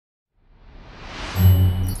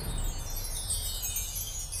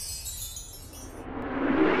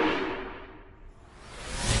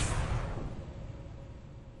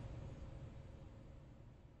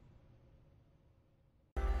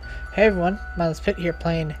Hey everyone, Mindlesspit here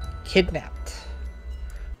playing Kidnapped,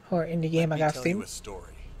 horror indie game Let I me got tell you Steam. a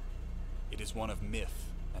story. It is one of myth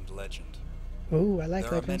and legend. Ooh, I like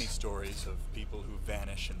There are many legends. stories of people who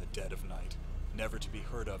vanish in the dead of night, never to be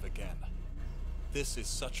heard of again. This is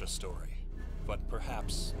such a story, but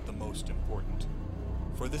perhaps the most important.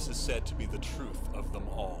 For this is said to be the truth of them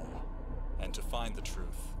all. And to find the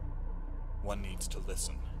truth, one needs to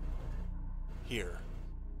listen. Here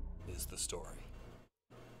is the story.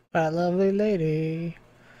 A lovely lady.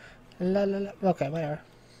 La la la. Okay, whatever.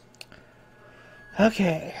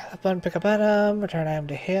 Okay, up button, pick up item, return item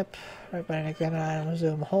to hip, right button, examine item,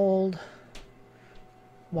 zoom, hold.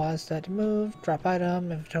 Was that to move, drop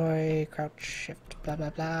item, inventory, crouch, shift, blah blah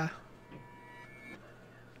blah.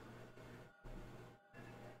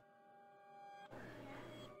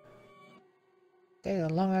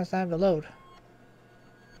 Takes a long ass time to load.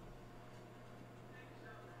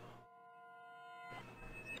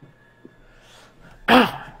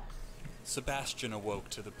 Sebastian awoke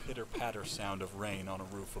to the pitter-patter sound of rain on a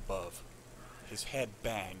roof above. His head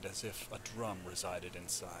banged as if a drum resided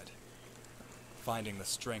inside. Finding the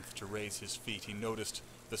strength to raise his feet, he noticed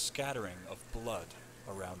the scattering of blood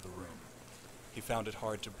around the room. He found it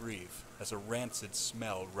hard to breathe as a rancid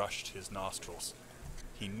smell rushed his nostrils.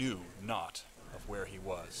 He knew not of where he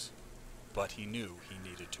was, but he knew he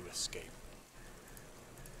needed to escape.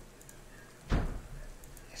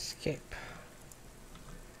 Escape.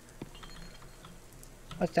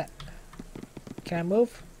 What's that? Can I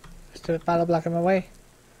move? Is the battle blocking my way?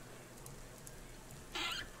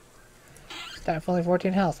 Start with only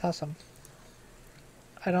 14 health, awesome.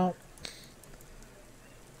 I don't...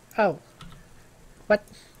 Oh. What?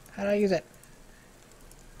 How do I use it?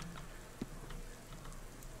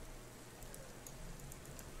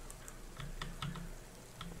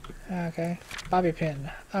 Okay. Bobby pin.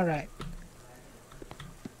 Alright.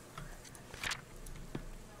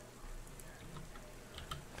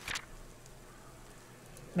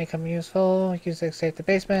 Make them useful. Use to escape the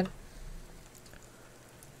basement.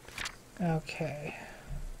 Okay.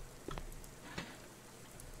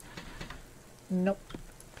 Nope.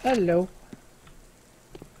 Hello.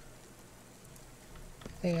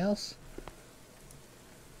 Anything else?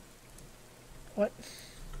 What?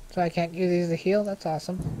 So I can't use these to heal? That's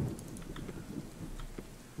awesome.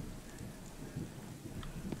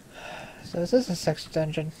 So is this a sex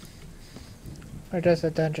dungeon? Or just a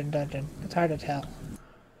dungeon? It's hard to tell.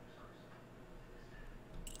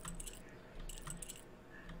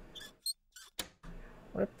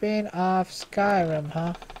 Ripping off Skyrim,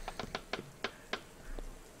 huh?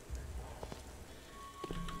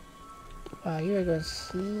 Wow, you are going to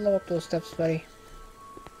slow up those steps, buddy.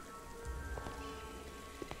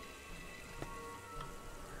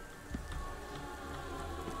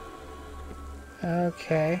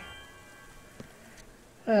 Okay.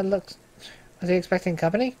 Looks... Was he expecting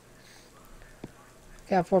company?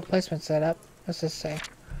 Got 4 placements set up. What's this say?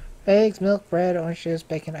 Eggs, milk, bread, orange juice,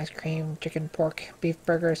 bacon, ice cream, chicken, pork, beef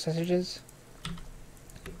burger, sausages.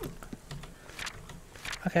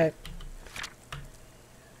 Okay.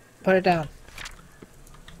 Put it down.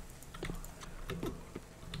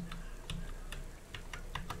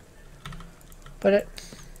 Put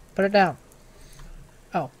it down.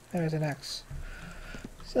 Oh, there's an X.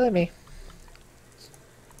 Silly me.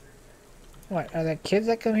 What, are there kids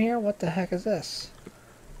that come here? What the heck is this?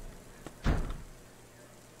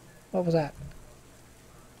 What was that?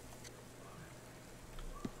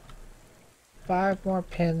 5 more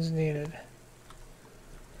pins needed.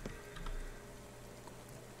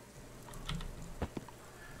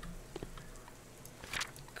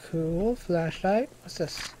 Cool, flashlight. What's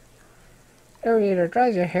this? Aerator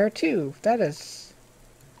dries your hair too. That is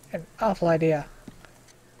an awful idea.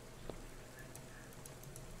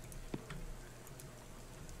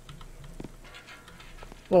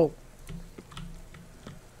 Whoa.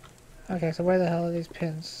 Okay, so where the hell are these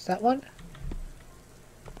pins? That one?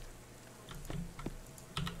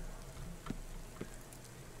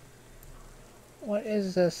 What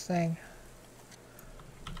is this thing?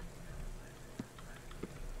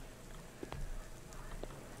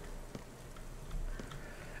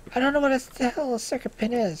 I don't know what the hell a circuit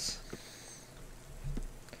pin is.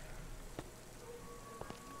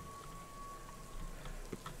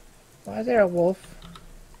 Why is there a wolf?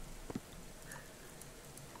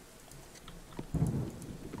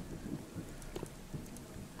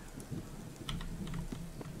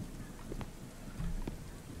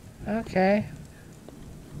 Okay.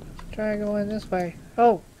 Let's try going this way.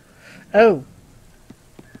 Oh! Oh!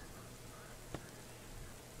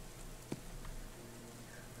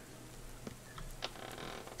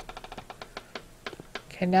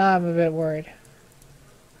 Okay, now I'm a bit worried.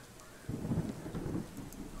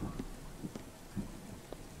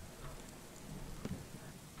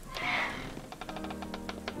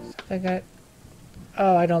 Something I...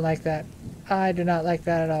 Oh, I don't like that. I do not like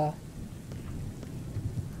that at all.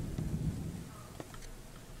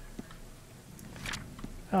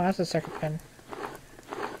 Oh, that's a second pin.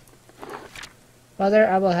 Mother,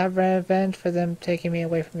 I will have revenge for them taking me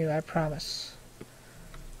away from you, I promise.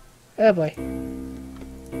 Oh boy.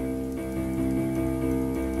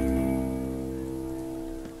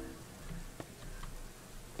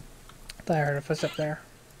 I thought I heard a footstep there.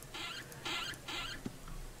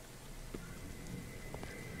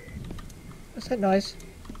 What's that noise?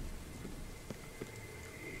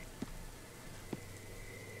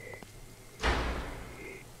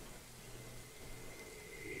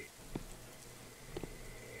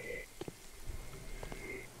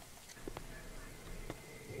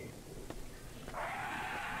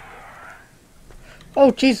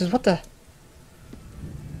 Oh Jesus, what the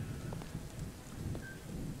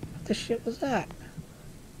shit was that?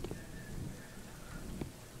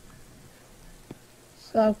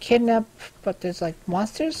 So I'm kidnapped, but there's like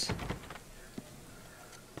monsters?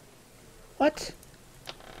 What?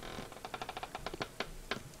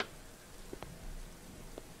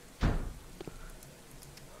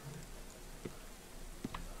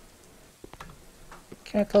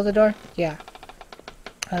 Can I close the door? Yeah.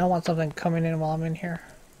 I don't want something coming in while I'm in here.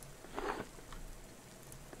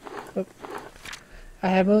 Oop. I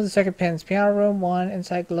have moved the second pins. Piano room 1,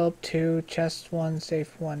 inside globe 2, chest 1,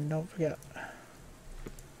 safe 1. Don't forget.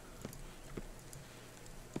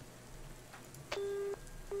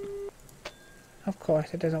 Of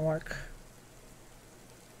course, it doesn't work.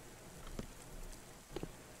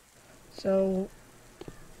 So,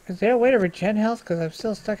 is there a way to regen health? Because I'm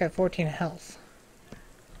still stuck at 14 health.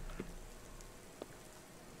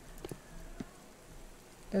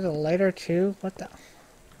 There's a lighter too? What the?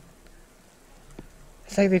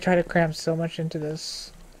 It's like they try to cram so much into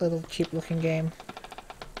this little cheap looking game.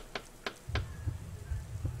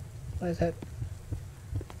 What is that?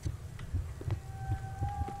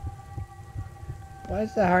 Why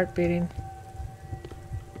is the heart beating?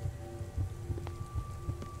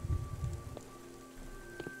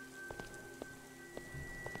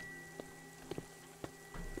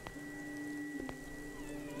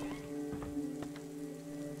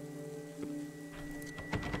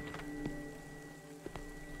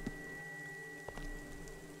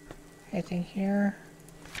 Anything here?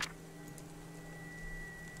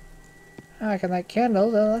 Oh, I can light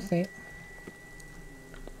candles. Oh, that's neat.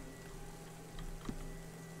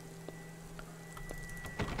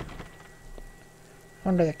 I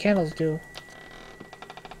wonder what the candles do.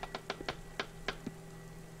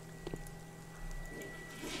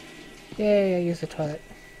 Yay, I used the toilet.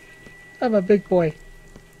 I'm a big boy.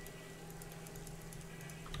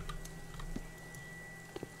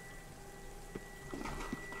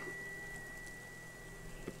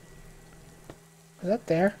 Is that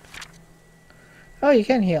there? Oh, you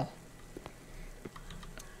can heal.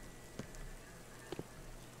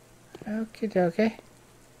 Okie dokie.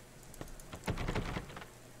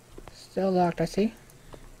 Still locked, I see.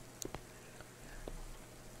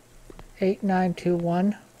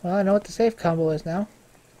 8921. Well, I know what the safe combo is now.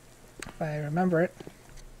 If I remember it.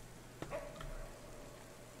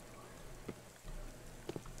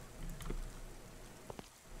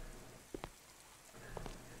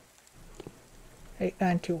 Eight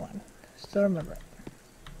nine two one. Still remember it.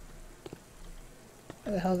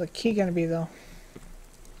 Where the hell is the key gonna be though?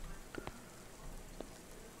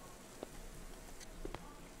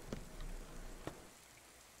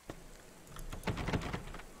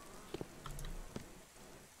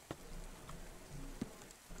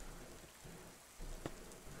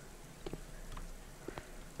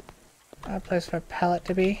 A place for a pallet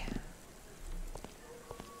to be.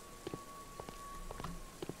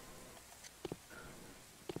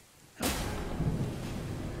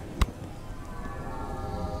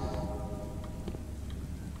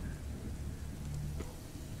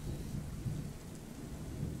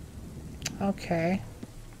 Okay.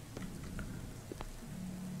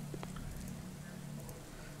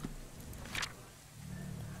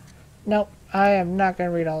 Nope, I am not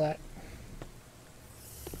gonna read all that.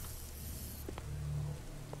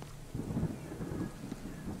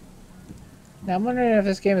 Now I'm wondering if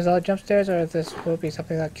this game is all jump scares or if this will be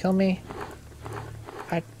something that'll kill me.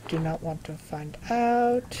 I do not want to find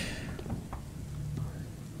out.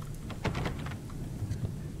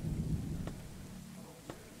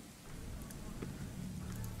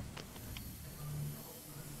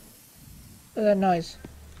 What's that noise?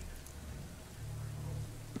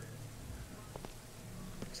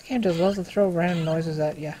 game just loves to throw random noises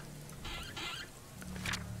at you.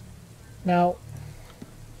 No.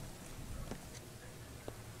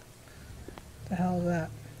 What the hell is that?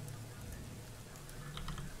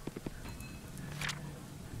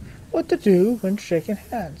 What to do when shaking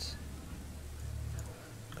hands.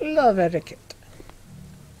 Glove etiquette.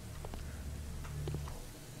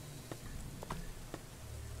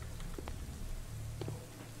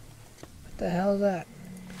 What the hell is that?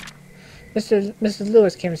 Mrs.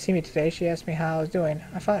 Lewis came to see me today. She asked me how I was doing.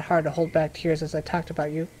 I fought hard to hold back tears as I talked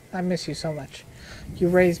about you. I miss you so much. You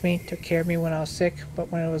raised me, took care of me when I was sick, but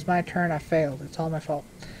when it was my turn, I failed. It's all my fault.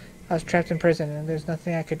 I was trapped in prison, and there's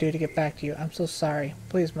nothing I could do to get back to you. I'm so sorry.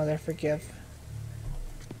 Please, Mother, forgive.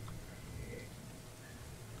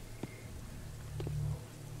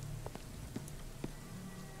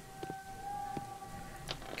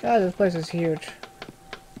 God, this place is huge.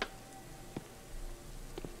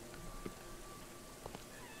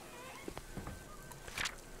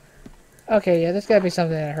 Okay, yeah, there's gotta be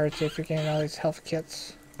something that hurts you if you're getting all these health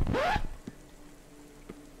kits.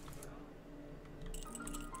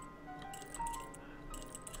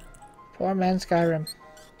 Poor man Skyrim.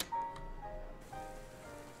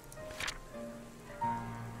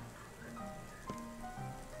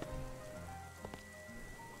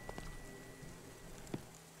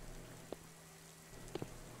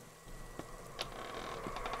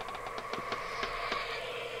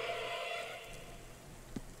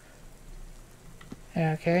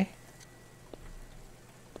 Okay.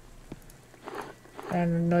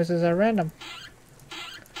 And noises are random.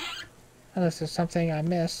 Unless there's something I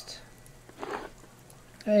missed.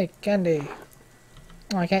 Hey, candy.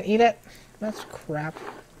 Oh, I can't eat it? That's crap.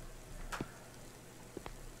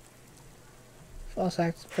 False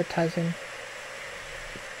advertising.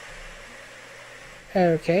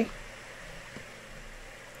 Okay.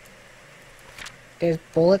 There's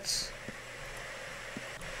bullets.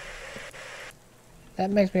 That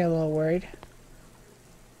makes me a little worried.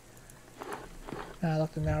 No, I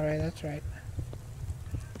looked in there already, that's right.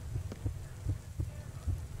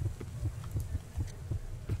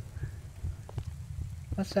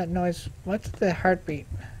 What's that noise? What's the heartbeat?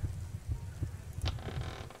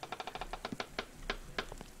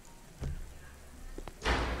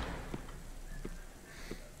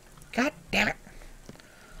 God damn it!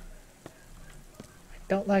 I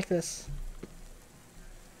don't like this.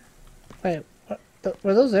 Wait, what?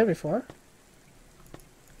 Were those there before?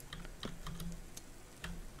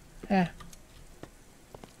 Yeah.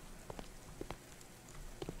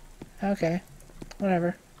 Okay.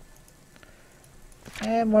 Whatever.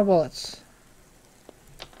 And more bullets.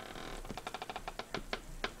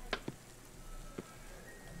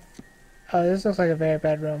 Oh, this looks like a very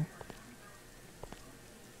bad room.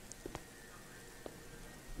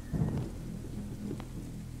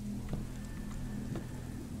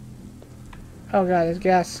 Oh god, there's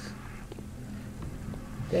gas.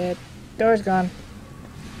 The door's gone.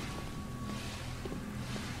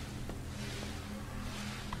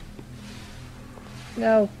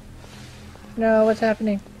 No. No, what's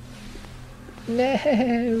happening? No!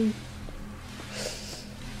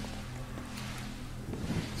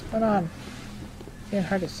 What's going on? It's getting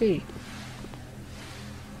hard to see.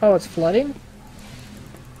 Oh, it's flooding?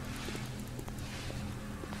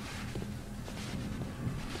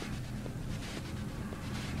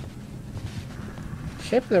 The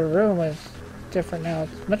shape of the room is different now.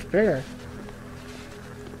 It's much bigger.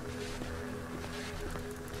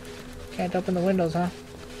 Can't open the windows, huh?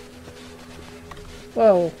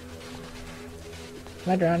 Whoa.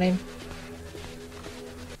 Am I drowning?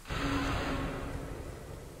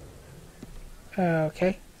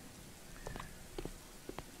 Okay.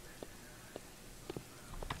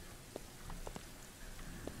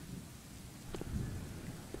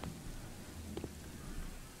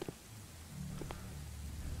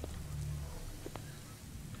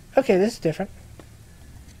 Okay, this is different.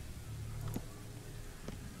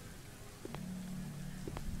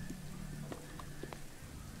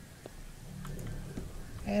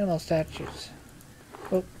 Animal statues.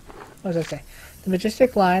 Oh, what does that say? The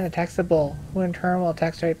majestic lion attacks the bull, who in turn will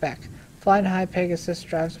attack straight back. Flying high, Pegasus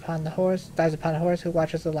dives upon the horse, who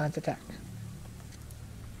watches the lion's attack.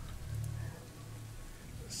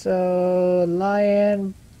 So,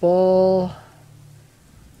 lion, bull...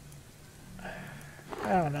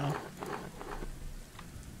 I don't know.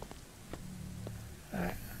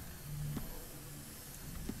 Alright.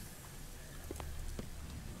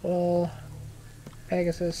 Bull,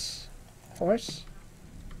 Pegasus, horse.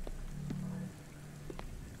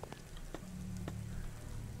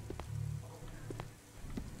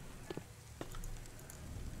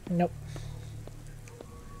 Nope.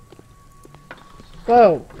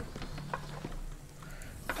 Whoa!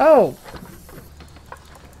 Oh!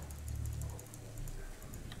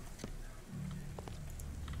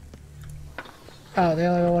 Oh, they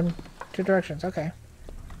only go one, two directions. Okay.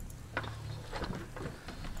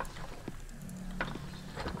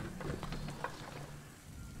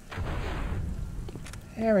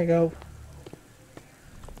 There we go.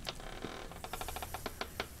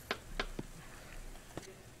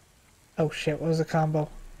 Oh shit, what was the combo?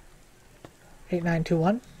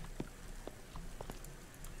 8921?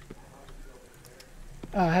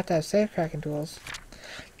 Oh, I have to have safe cracking tools.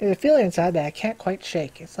 There's a feeling inside that I can't quite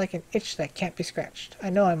shake. It's like an itch that can't be scratched. I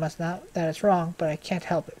know I must not, that it's wrong, but I can't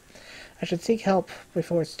help it. I should seek help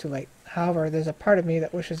before it's too late. However, there's a part of me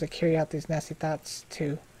that wishes to carry out these nasty thoughts,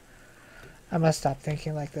 too. I must stop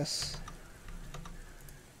thinking like this.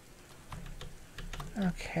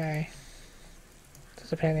 Okay.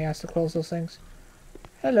 Does a pain in the ass to close those things?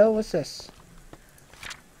 Hello, what's this?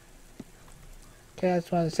 Okay,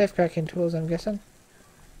 that's one of the safe cracking tools, I'm guessing.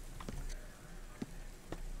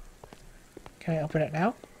 Can I open it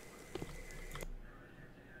now?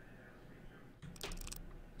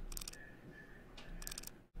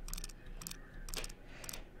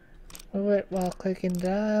 Move it while clicking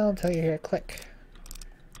down until you hear a click.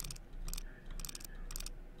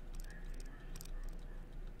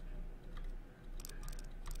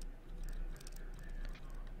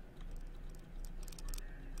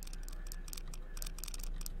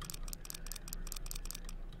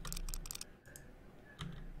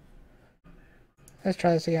 Let's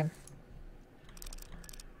try this again.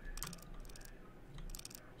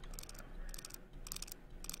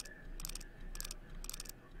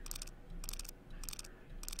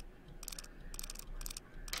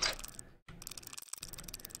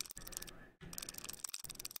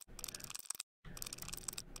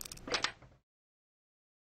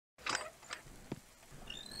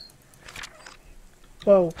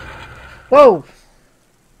 Whoa. Whoa!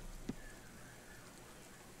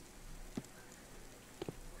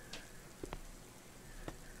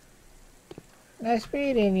 Nice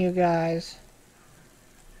meeting you guys.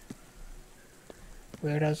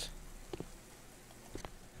 Weirdos.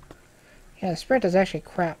 Yeah, the sprint is actually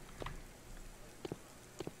crap.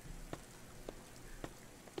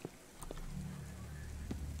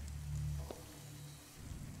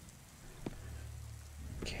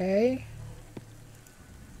 Okay.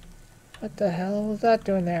 What the hell was that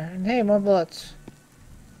doing there? And hey, more bullets.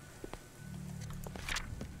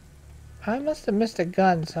 I must have missed a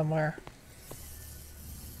gun somewhere.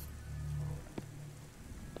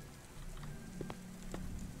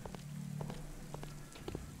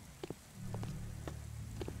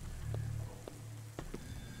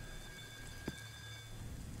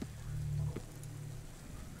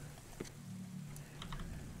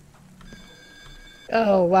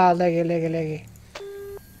 Oh, wow, leggy, leggy, leggy.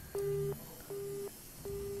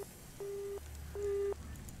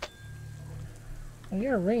 Well,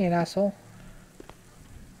 you're ringing, asshole.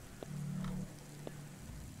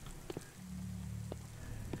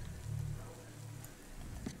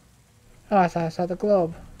 Oh, I thought I saw the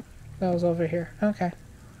globe. That was over here. Okay.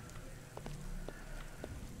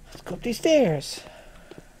 Let's go up these stairs.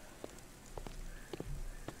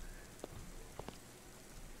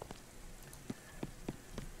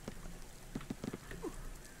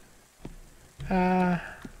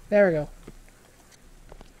 There we go.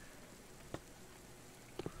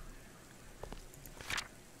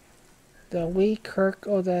 The Wee Kirk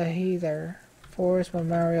o' the Heather Forest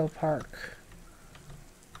Memorial Park.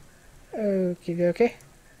 Okie dokie.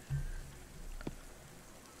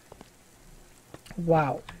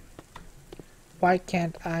 Wow. Why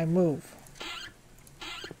can't I move?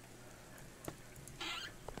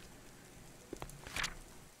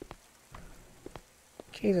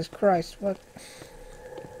 Jesus Christ, what?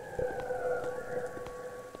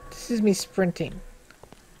 This is me sprinting.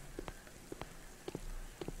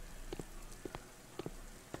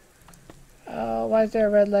 Oh, why is there a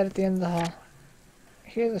red light at the end of the hall?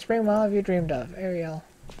 Here's the spring mall you dreamed of, Ariel.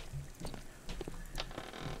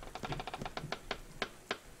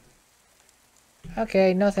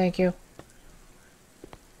 Okay, no thank you.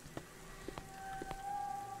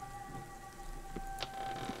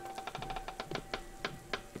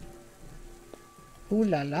 Ooh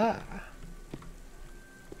la la.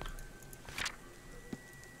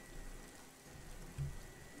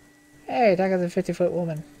 Hey, that guy's a 50-foot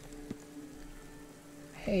woman.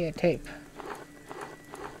 Hey, a tape.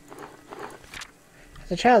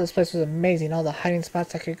 As a child, this place was amazing. All the hiding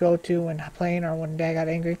spots I could go to when playing or when Dad got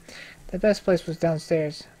angry. The best place was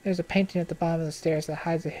downstairs. There's a painting at the bottom of the stairs that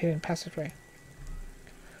hides a hidden passageway.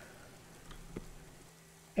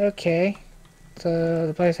 Okay. So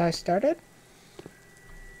the place I started?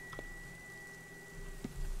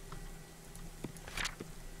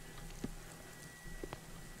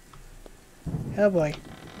 Oh boy.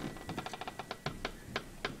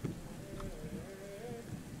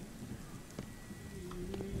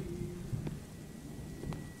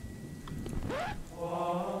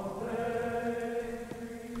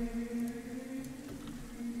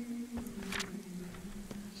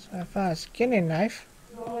 So I found a skinning knife.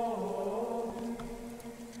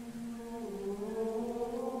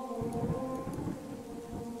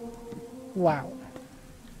 Wow.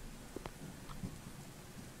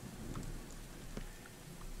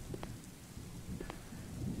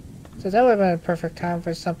 So that would have been a perfect time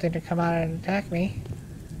for something to come out and attack me.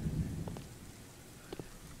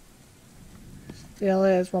 Still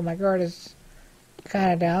is, well, my guard is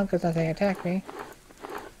kind of down because nothing attacked me.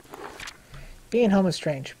 Being home is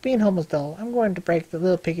strange. Being home is dull. I'm going to break the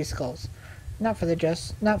little piggy skulls. Not for the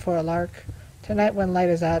jest, not for a lark. Tonight when light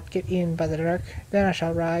is out, get eaten by the dark. Then I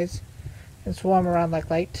shall rise and swarm around like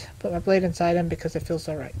light. Put my blade inside him because it feels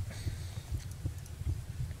so right.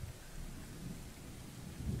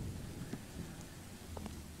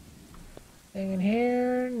 Anything in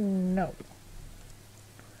here? No.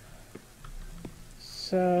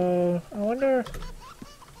 So, I wonder...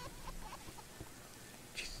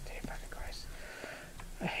 Jesus, dear fucking Christ.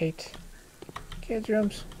 I hate kids'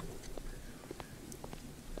 rooms.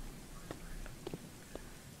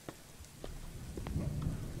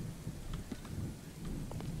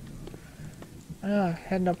 Oh, I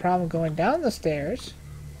had no problem going down the stairs.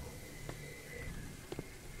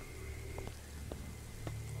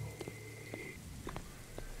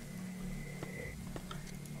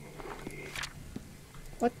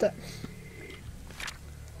 What the...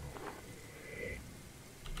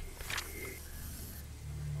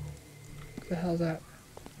 What the hell's that?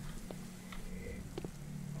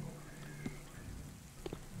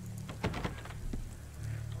 Of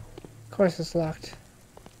course it's locked.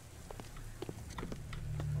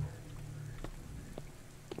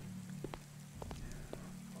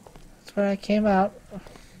 That's where I came out.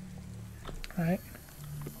 Right.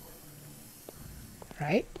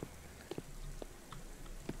 Right?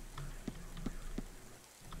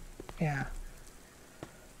 Yeah.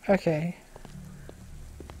 Okay.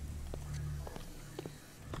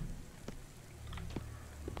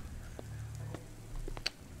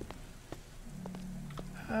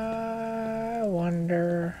 I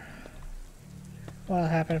wonder what'll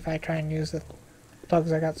happen if I try and use the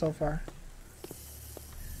plugs I got so far.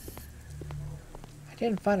 I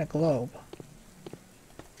didn't find a globe.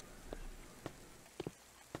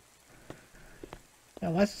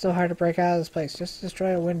 Now why is it so hard to break out of this place? Just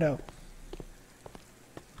destroy a window.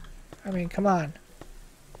 I mean, come on.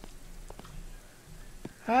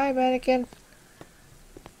 Hi, mannequin.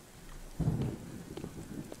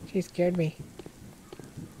 She scared me.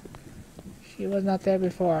 She was not there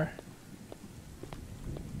before.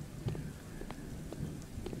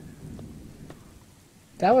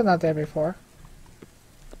 That was not there before.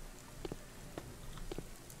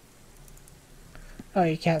 Oh,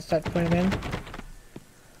 you can't start putting them in?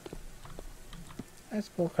 That's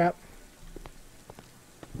bullcrap.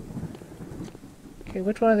 Okay,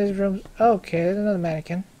 which one of these rooms? Oh, okay, there's another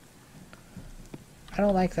mannequin. I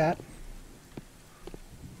don't like that.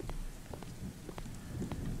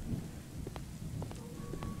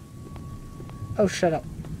 Oh, shut up.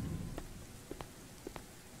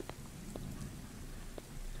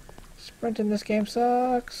 Sprint in this game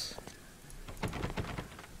sucks.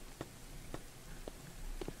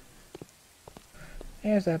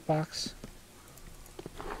 There's that box.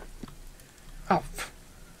 Oh,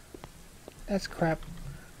 that's crap.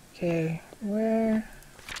 Okay, where?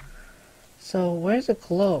 So, where's a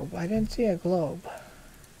globe? I didn't see a globe.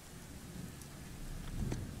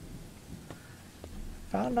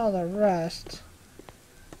 Found all the rest.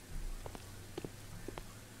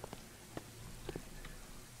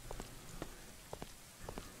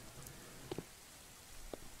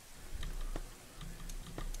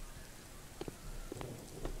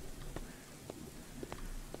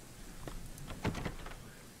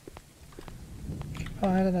 Oh,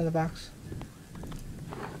 here's another box.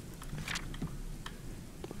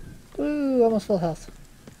 Ooh, almost full health.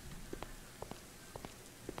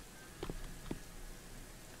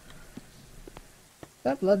 Is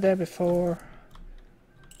that blood there before?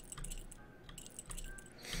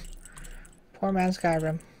 Poor man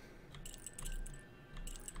Skyrim.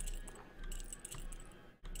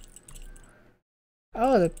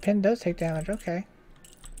 Oh, the pin does take damage, okay.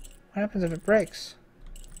 What happens if it breaks?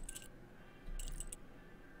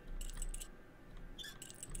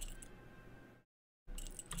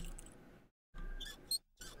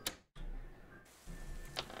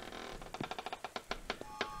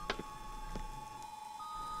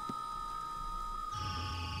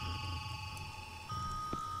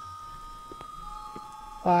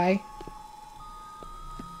 Why?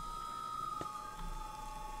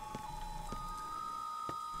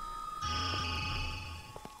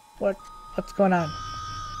 What's going on?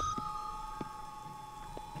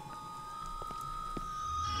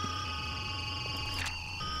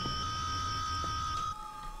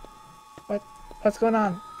 What's going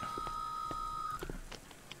on?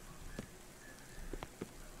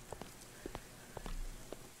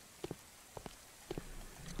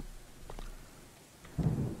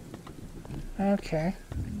 Okay.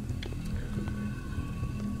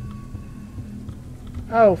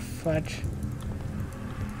 Oh, fudge.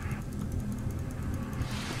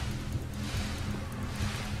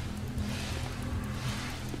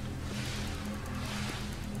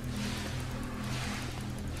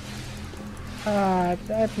 Ah,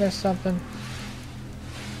 I've missed something.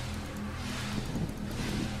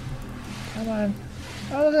 Come on.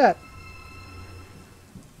 What was that?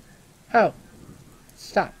 Oh.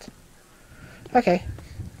 Stopped. Okay.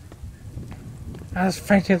 I was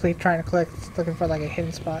frantically trying to click, looking for like a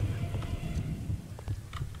hidden spot.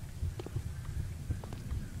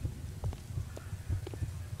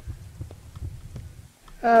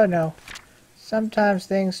 Oh no. Sometimes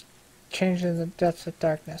things change in the depths of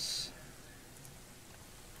darkness.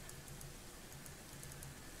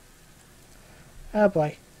 Oh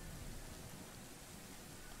boy.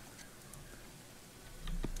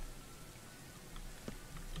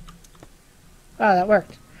 Oh, that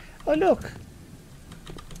worked. Oh look!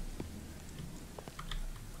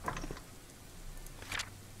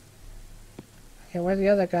 Okay, where's the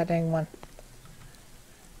other goddamn one?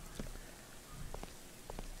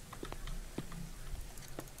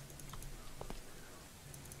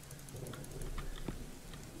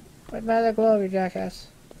 Where's my other globe, you jackass?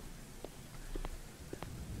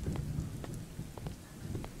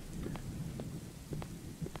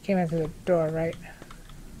 Came in through the door, right?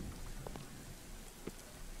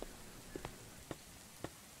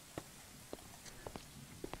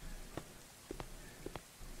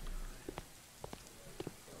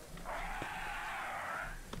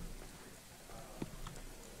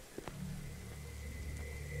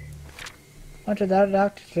 Went to the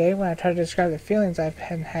doctor today. When I tried to describe the feelings I've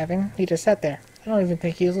been having, he just sat there. I don't even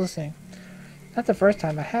think he was listening. Not the first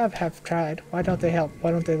time. I have tried. Why don't they help?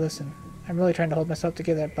 Why don't they listen? I'm really trying to hold myself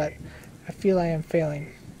together, but I feel I am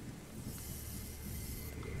failing.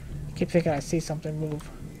 I keep thinking I see something move.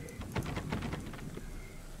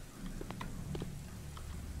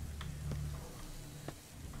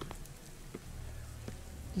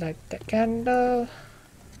 Light the candle.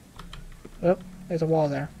 Oh, there's a wall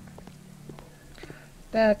there.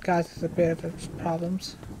 That causes a bit of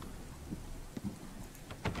problems.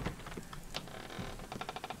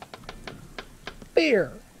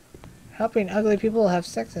 Beer! Helping ugly people have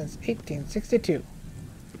sex since 1862.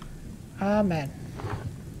 Amen.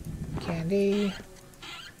 Candy.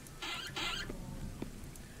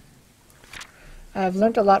 I've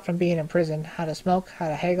learned a lot from being in prison. How to smoke, how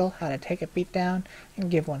to haggle, how to take a beat down,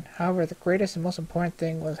 and give one. However, the greatest and most important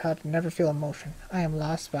thing was how to never feel emotion. I am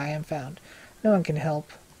lost, but I am found. No one can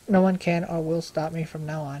help. No one can or will stop me from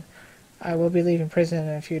now on. I will be leaving prison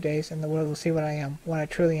in a few days, and the world will see what I am, what I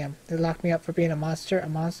truly am. They locked me up for being a monster. A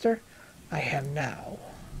monster? I am now.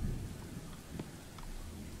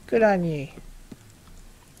 Good on ye.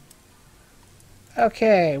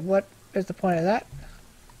 Okay, what is the point of that?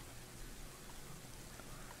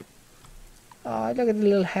 Oh, look at the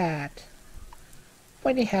little hat.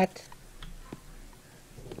 Pointy hat.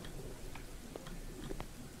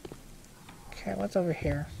 Okay, what's over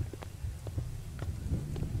here?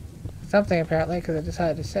 Something apparently, because I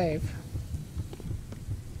decided to save.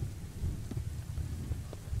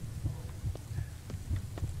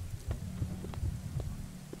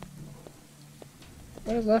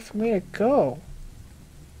 What is left for me to go?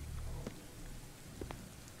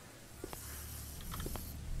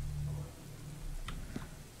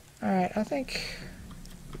 Alright, I think...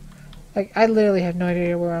 Like, I literally have no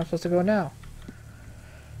idea where I'm supposed to go now.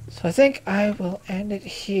 So I think I will end it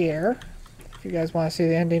here. If you guys want to see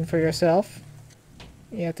the ending for yourself,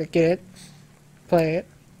 you have to get it, play it,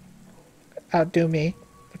 outdo me,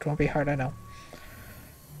 which won't be hard, I know.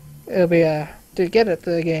 It'll be to get at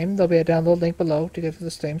the game, there'll be a download link below to get to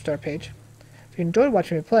the Steam start page. If you enjoyed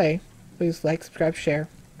watching me play, please like, subscribe, share,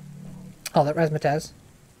 all that razzmatazz.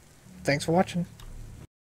 Thanks for watching.